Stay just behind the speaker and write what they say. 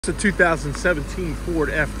It's a 2017 Ford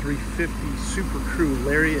F-350 Super Crew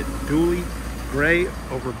Lariat dually, gray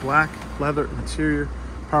over black leather interior,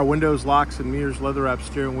 power windows, locks and mirrors, leather wrap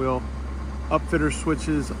steering wheel, upfitter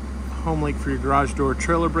switches, home link for your garage door,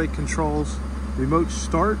 trailer brake controls, remote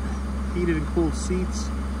start, heated and cooled seats,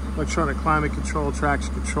 electronic climate control,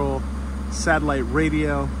 traction control, satellite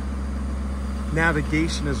radio,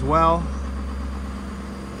 navigation as well,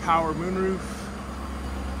 power moonroof.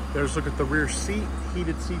 There's a look at the rear seat,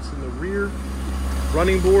 heated seats in the rear,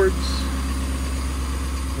 running boards,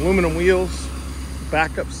 aluminum wheels,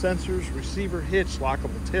 backup sensors, receiver hitch,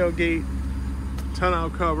 lockable tailgate, tonneau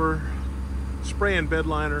cover, spray and bed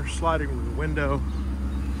liner, sliding rear window.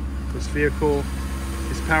 This vehicle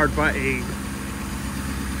is powered by a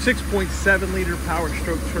 6.7 liter power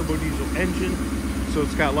stroke turbo diesel engine, so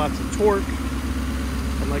it's got lots of torque.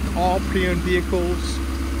 And like all pre-owned vehicles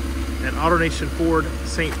at Autonation Ford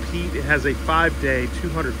St. Pete, it has a 5-day,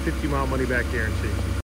 250-mile money-back guarantee.